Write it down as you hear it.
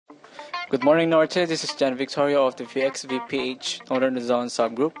Good morning, Norte. This is Jan Victoria of the VxVph Northern Luzon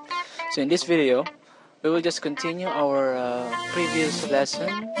subgroup. So in this video, we will just continue our previous lesson,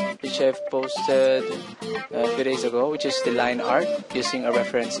 which I've posted a few days ago, which is the line art using a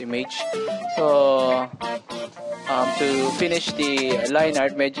reference image. So to finish the line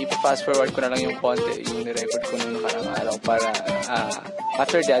art, medyo fast forward ko na lang yung konti, yung ni-record ko nung nakarang araw para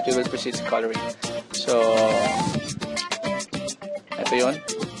after that, we will proceed to coloring. So, ito yun.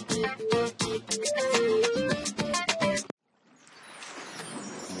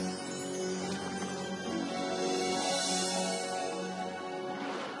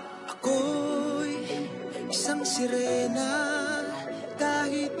 Ako'y isang sirena,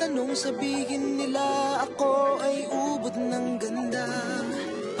 kahit anong sabihin nila, ako ay ubod ng ganda.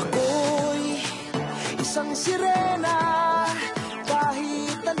 Ako'y isang sirena,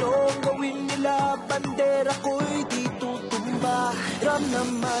 kahit anong gawin nila, bandera ko'y di tutumba. Ram na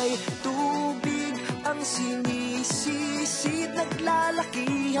may tubig ang sinisisid,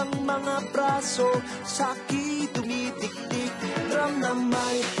 naglalaki ang mga braso, sa'ki tumitiktik. Ram na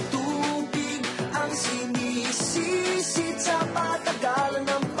may tubig ang sinisisid, sa patagalan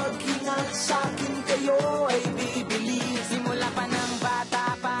ng paghinga, sa'kin kayo ay bibili. Simula pa ng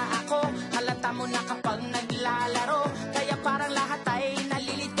bata pa ako, halata mo na kapag naglalaro, kaya parang lahat ay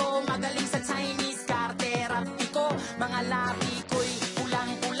nalilito. Magaling sa Chinese karte, rapi ko, mga labi ko'y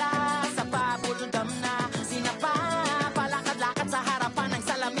pulang-pula, sa bubble gum na sinapa, palakad-lakad sa harapan ng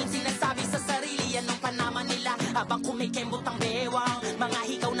salamin, sinasabi sa sarili anong panama nila, habang kumikembot ang bewang, mga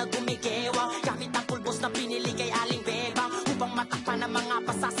higaw na gumigewang, gamit ang pulbos na pinili kay aling bebang, upang matakpan ang mga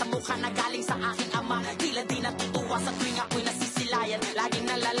pasa sa mukha na galing sa aking ama. Tila di natutuwa sa tuwing ako'y nasisilayan, laging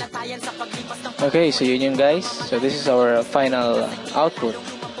nalalatayan sa paglipas ng... Okay, so yun yung guys. So this is our final output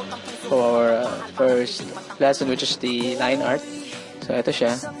for our first lesson, which is the line art. So ito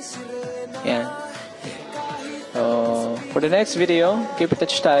siya. Yan. So for the next video, keep in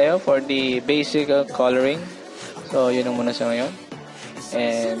touch tayo for the basic coloring. So yun ang muna sa ngayon.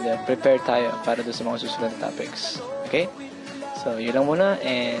 And prepare tayo para doon sa mga susunod na topics. Okay? So yun lang muna,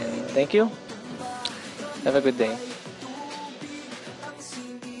 and thank you. Have a good day.